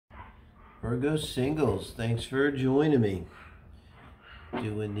Virgo singles, thanks for joining me.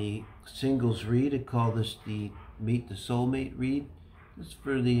 Doing the singles read. I call this the Meet the Soulmate Read. This is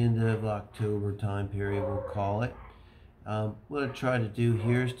for the end of October time period, we'll call it. What I try to do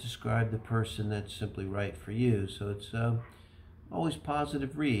here is describe the person that's simply right for you. So it's always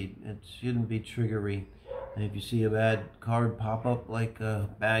positive read. It shouldn't be triggery. And if you see a bad card pop up, like a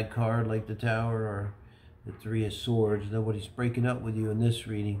bad card like the Tower or the Three of Swords, nobody's breaking up with you in this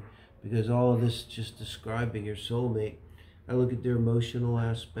reading, because all of this is just describing your soulmate. I look at their emotional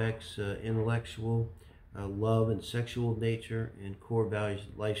aspects, intellectual, love and sexual nature, and core values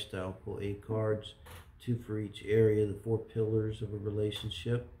and lifestyle. Pull 8 cards, 2 for each area, the 4 pillars of a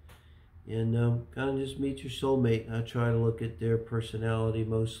relationship. And kind of just meet your soulmate. I try to look at their personality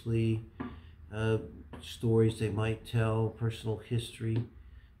mostly, stories they might tell, personal history,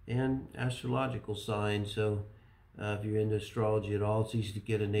 and astrological signs. So if you're into astrology at all, it's easy to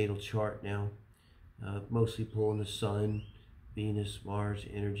get a natal chart now. Mostly pulling the Sun, Venus, Mars,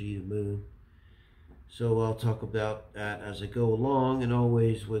 energy, the Moon. So I'll talk about that as I go along, and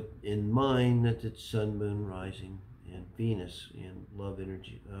always with in mind that it's Sun, Moon, Rising, and Venus in love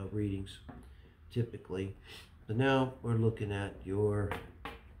energy readings, typically. But now we're looking at your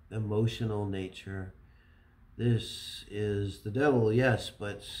emotional nature. This is the Devil, yes,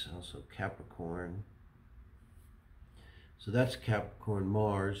 but it's also Capricorn. So that's Capricorn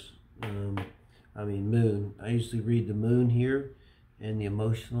Mars. Moon. I usually read the Moon here and the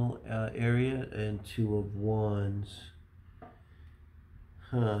emotional area, and 2 of Wands.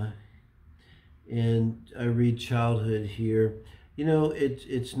 And I read childhood here. You know,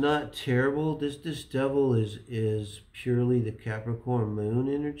 it's not terrible. This Devil is purely the Capricorn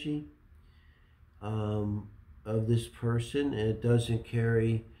Moon energy of this person, and it doesn't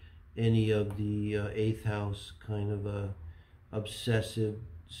carry any of the 8th house kind of obsessive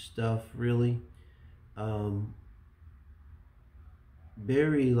stuff, really.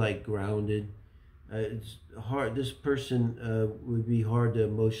 Very like grounded. It's hard. This person would be hard to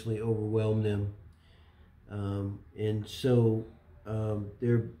emotionally overwhelm them, and so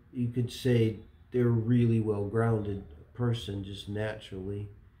you could say they're really well grounded person, just naturally.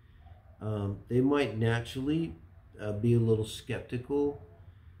 They might naturally be a little skeptical,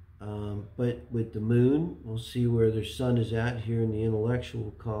 but with the Moon, we'll see where their Sun is at here in the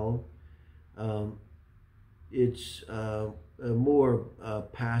intellectual column. It's a more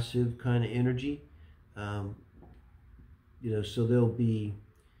passive kind of energy. So they'll be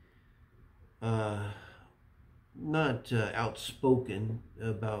not outspoken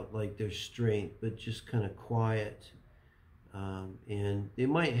about like their strength, but just kind of quiet. And they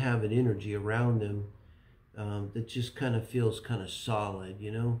might have an energy around them that just kind of feels kind of solid,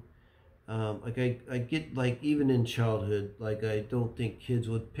 you know. Like I get, like, even in childhood, like I don't think kids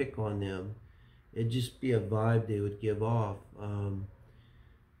would pick on them. It'd just be a vibe they would give off.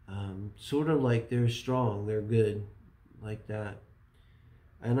 Sort of like they're strong, they're good, like that.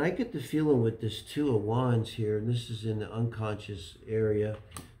 And I get the feeling with this 2 of Wands here, and this is in the unconscious area.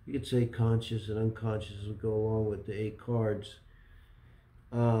 You could say conscious and unconscious would go along with the 8 cards.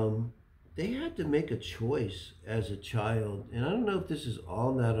 They had to make a choice as a child. And I don't know if this is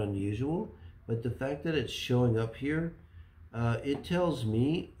all that unusual, but the fact that it's showing up here, it tells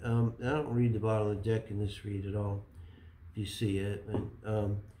me, I don't read the bottom of the deck in this read at all, if you see it.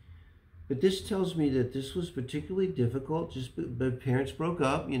 But this tells me that this was particularly difficult. But parents broke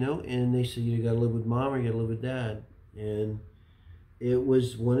up, you know, and they said, you got to live with mom or you got to live with dad. And it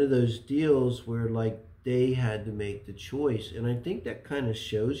was one of those deals where, like, they had to make the choice. And I think that kind of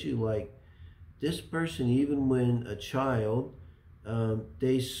shows you, like, this person, even when a child,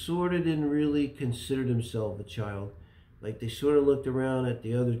 they sort of didn't really consider themselves a child. Like, they sort of looked around at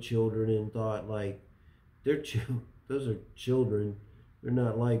the other children and thought, like, those are children. They're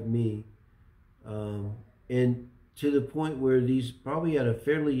not like me. And to the point where these, probably at a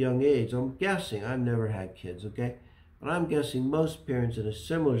fairly young age, I'm guessing, I've never had kids, okay? But I'm guessing most parents in a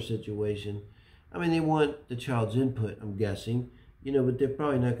similar situation, I mean, they want the child's input, I'm guessing, you know, but they're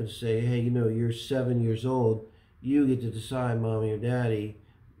probably not going to say, hey, you know, you're 7 years old, you get to decide, mommy or daddy,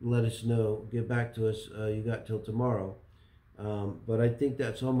 let us know, get back to us, you got till tomorrow. But I think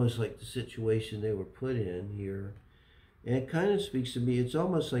that's almost like the situation they were put in here. And it kind of speaks to me, it's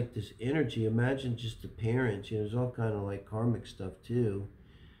almost like this energy. Imagine just the parents, you know, there's all kind of like karmic stuff too.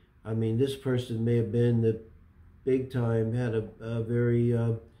 I mean, this person may have been the big time, had a very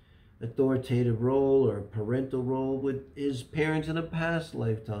authoritative role or a parental role with his parents in a past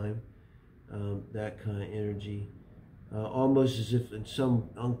lifetime. That kind of energy. Almost as if in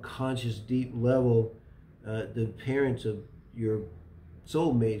some unconscious deep level, the parents of your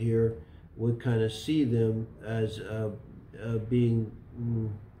soulmate here would kind of see them as being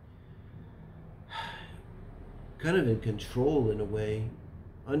kind of in control in a way,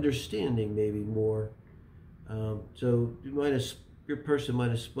 understanding maybe more. So your person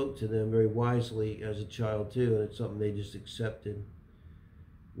might have spoke to them very wisely as a child too, and it's something they just accepted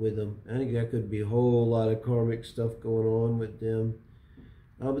with them. I think that could be a whole lot of karmic stuff going on with them.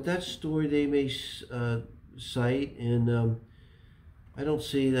 But that story they may cite, and I don't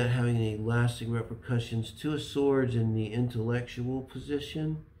see that having any lasting repercussions. Two of Swords in the intellectual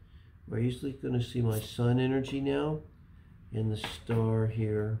position. We're usually going to see my Sun energy now, and the star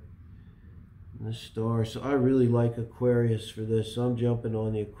here. And the star. So I really like Aquarius for this. So I'm jumping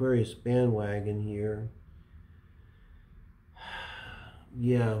on the Aquarius bandwagon here.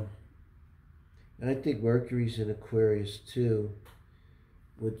 Yeah. And I think Mercury's in Aquarius too,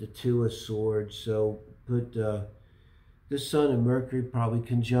 with the Two of Swords. So put the Sun and Mercury probably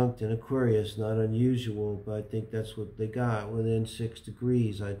conjunct in Aquarius. Not unusual, but I think that's what they got within 6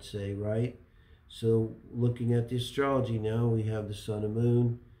 degrees, I'd say, right? So looking at the astrology now, we have the Sun and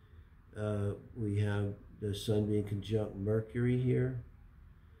Moon. We have the Sun being conjunct Mercury here.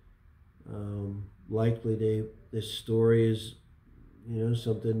 Likely this story is,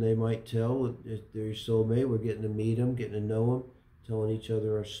 something they might tell. If they're your soulmate, we're getting to meet them, getting to know them, telling each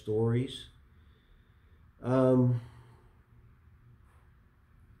other our stories.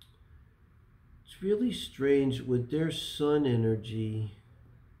 It's really strange with their Sun energy.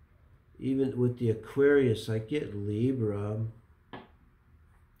 Even with the Aquarius, I get Libra.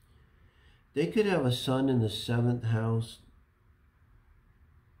 They could have a Sun in the 7th house.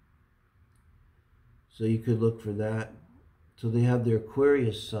 So you could look for that. So they have their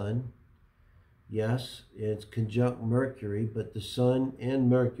Aquarius Sun. Yes, it's conjunct Mercury, but the Sun and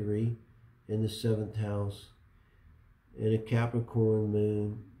Mercury in the 7th house. And a Capricorn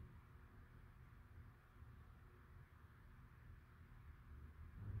Moon.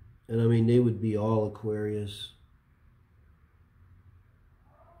 And I mean, they would be all Aquarius.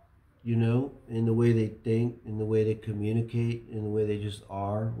 In the way they think, in the way they communicate, in the way they just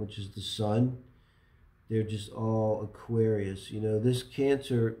are, which is the Sun. They're just all Aquarius. This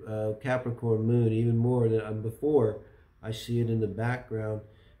Cancer, Capricorn Moon, even more than before, I see it in the background.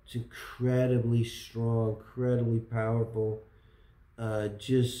 It's incredibly strong, incredibly powerful,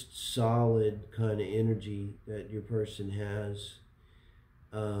 just solid kind of energy that your person has.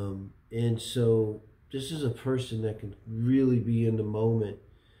 And so this is a person that can really be in the moment.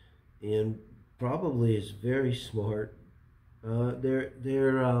 And probably is very smart. They're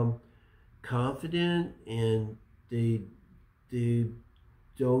confident, and they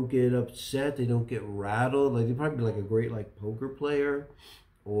don't get upset. They don't get rattled. Like, they're probably like a great poker player,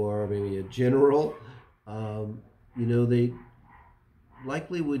 or maybe a general. They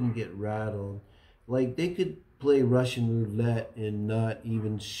likely wouldn't get rattled. Like, they could play Russian roulette and not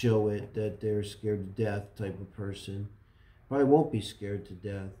even show it that they're scared to death type of person. Probably won't be scared to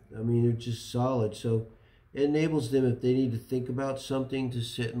death. I mean, they're just solid. So it enables them, if they need to think about something, to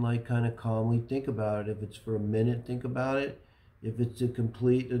sit and kind of calmly think about it. If it's for a minute, think about it. If it's to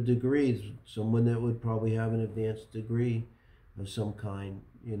complete a degree, someone that would probably have an advanced degree of some kind,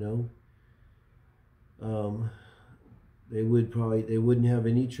 they wouldn't have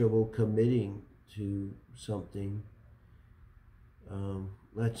any trouble committing to something.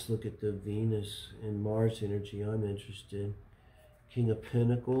 Let's look at the Venus and Mars energy. I'm interested. King of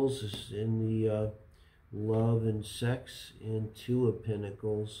Pentacles is in the love and sex, and Two of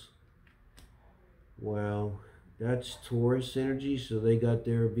Pentacles. Wow, that's Taurus energy. So they got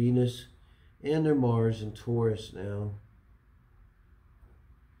their Venus and their Mars in Taurus now.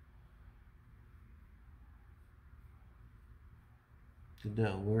 Did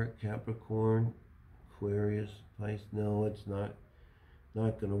that work? Capricorn, Aquarius, Pisces. No, it's not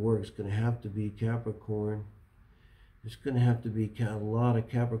going to work. It's going to have to be Capricorn. It's going to have to be a lot of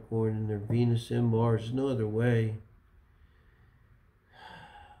Capricorn in their Venus and Mars. There's no other way.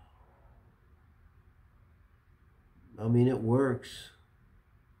 I mean, it works.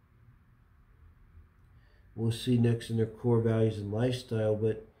 We'll see next in their core values and lifestyle,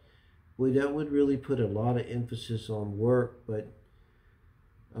 but boy, that would really put a lot of emphasis on work. But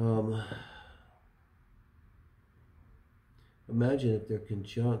imagine if they're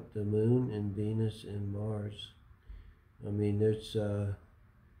conjunct, the Moon and Venus and Mars. I mean, there's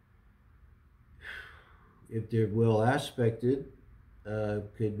if they're well aspected,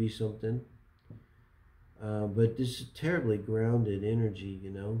 could be something. But this is terribly grounded energy,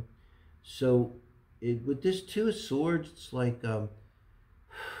 So with this Two of Swords, it's like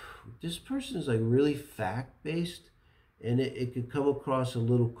this person is really fact-based, and it could come across a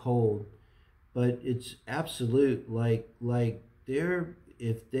little cold. but it's absolute. Like they're,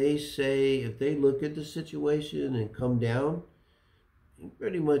 if they look at the situation and come down, you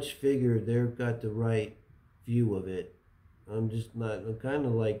pretty much figure they've got the right view of it. I'm kind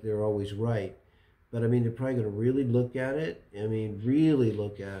of like they're always right. But I mean, they're probably going to really look at it. I mean, really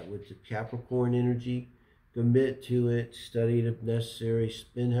look at it with the Capricorn energy, commit to it, study it if necessary,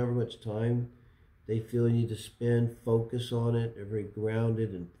 spend however much time they feel you need to spend, focus on it. They're very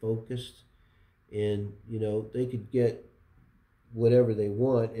grounded and focused. And, you know, they could get whatever they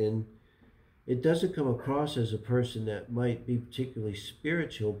want. And it doesn't come across as a person that might be particularly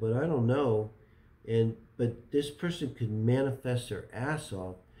spiritual, but I don't know. But this person could manifest their ass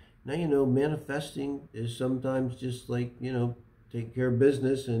off. Now, you know, manifesting is sometimes just like, you know, take care of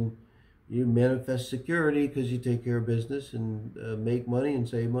business, and you manifest security because you take care of business and make money and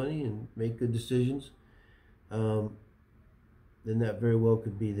save money and make good decisions. Then that very well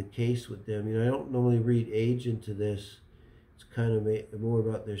could be the case with them. You know, I don't normally read age into this. It's kind of more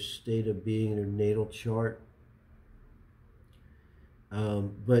about their state of being, their natal chart.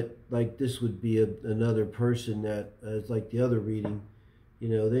 But like this would be another person that, like the other reading, you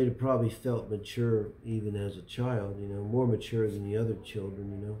know, they'd have probably felt mature even as a child, you know, more mature than the other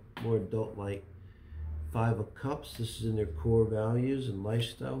children, you know, more adult-like. 5 of Cups, this is in their core values and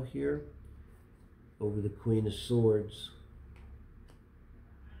lifestyle here, over the Queen of Swords.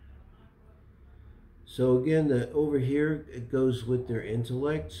 So again, over here, it goes with their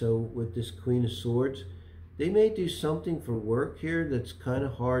intellect. So with this Queen of Swords, they may do something for work here that's kind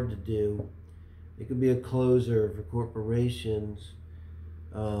of hard to do. It could be a closer for corporations.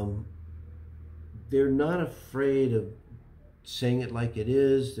 They're not afraid of saying it like it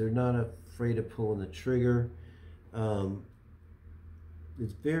is. They're not afraid of pulling the trigger.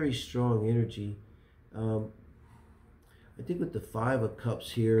 It's very strong energy. I think with the 5 of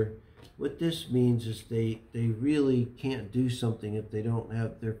Cups here, what this means is they really can't do something if they don't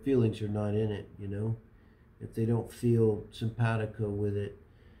have, their feelings are not in it, you know, if they don't feel simpatico with it.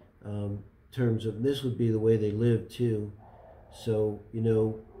 In terms of, this would be the way they live too. So, you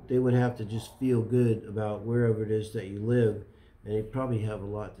know, they would have to just feel good about wherever it is that you live. And they probably have a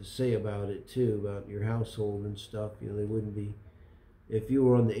lot to say about it too, about your household and stuff. You know, they wouldn't be, if you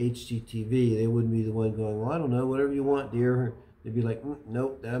were on the HGTV, they wouldn't be the one going, well, I don't know, whatever you want, dear. They'd be like,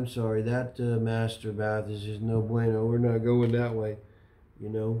 nope, I'm sorry, that master bath is just no bueno. We're not going that way, you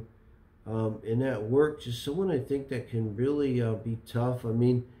know. And at work, just someone I think that can really be tough. I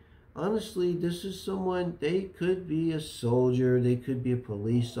mean, honestly, this is someone, they could be a soldier, they could be a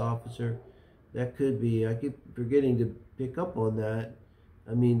police officer. That could be, I keep forgetting to pick up on that.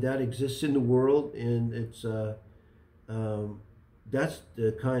 I mean, that exists in the world, and it's that's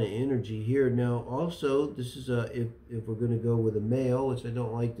the kind of energy here. Now, also, this is if we're going to go with a male, which I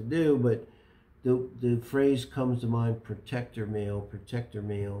don't like to do, but the phrase comes to mind, protector male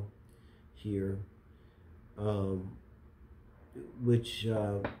here, which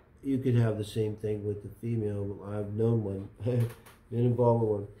you could have the same thing with the female. I've known one, been involved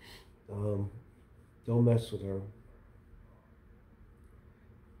with one. Don't mess with her.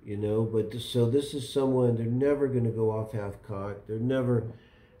 You know, but so this is someone, they're never going to go off half-cocked. They're never,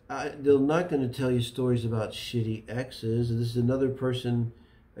 they're not going to tell you stories about shitty exes. This is another person,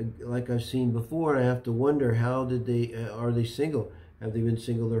 like I've seen before, and I have to wonder, how did they, are they single? Have they been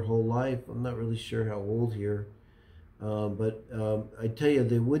single their whole life? I'm not really sure how old here. But I tell you,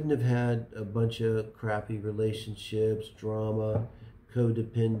 they wouldn't have had a bunch of crappy relationships, drama,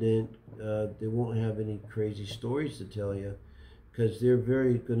 codependent. They won't have any crazy stories to tell you, because they're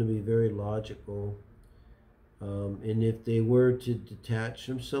going to be very logical. And if they were to detach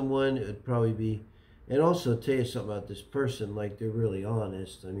from someone, it would probably be, and also tell you something about this person, like they're really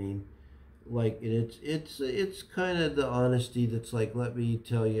honest. I mean, like it's kind of the honesty that's like, let me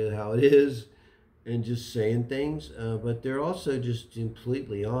tell you how it is, and just saying things. But they're also just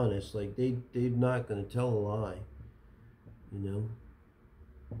completely honest. Like they're not going to tell a lie, you know.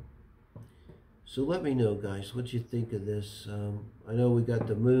 So let me know, guys, what you think of this. I know we got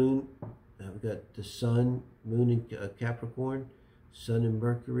the moon, we got the sun, moon in Capricorn, sun in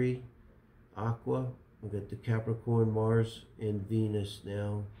Mercury, Aqua. We got the Capricorn, Mars, and Venus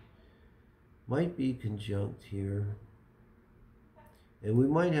now. Might be conjunct here. And we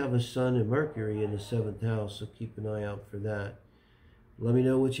might have a sun and Mercury in the 7th house, so keep an eye out for that. Let me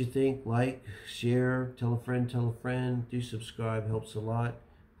know what you think. Like, share, tell a friend, do subscribe, helps a lot.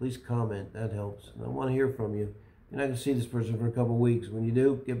 Please comment, that helps. And I want to hear from you. You're not going to see this person for a couple weeks. When you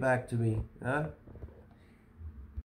do, get back to me. Huh?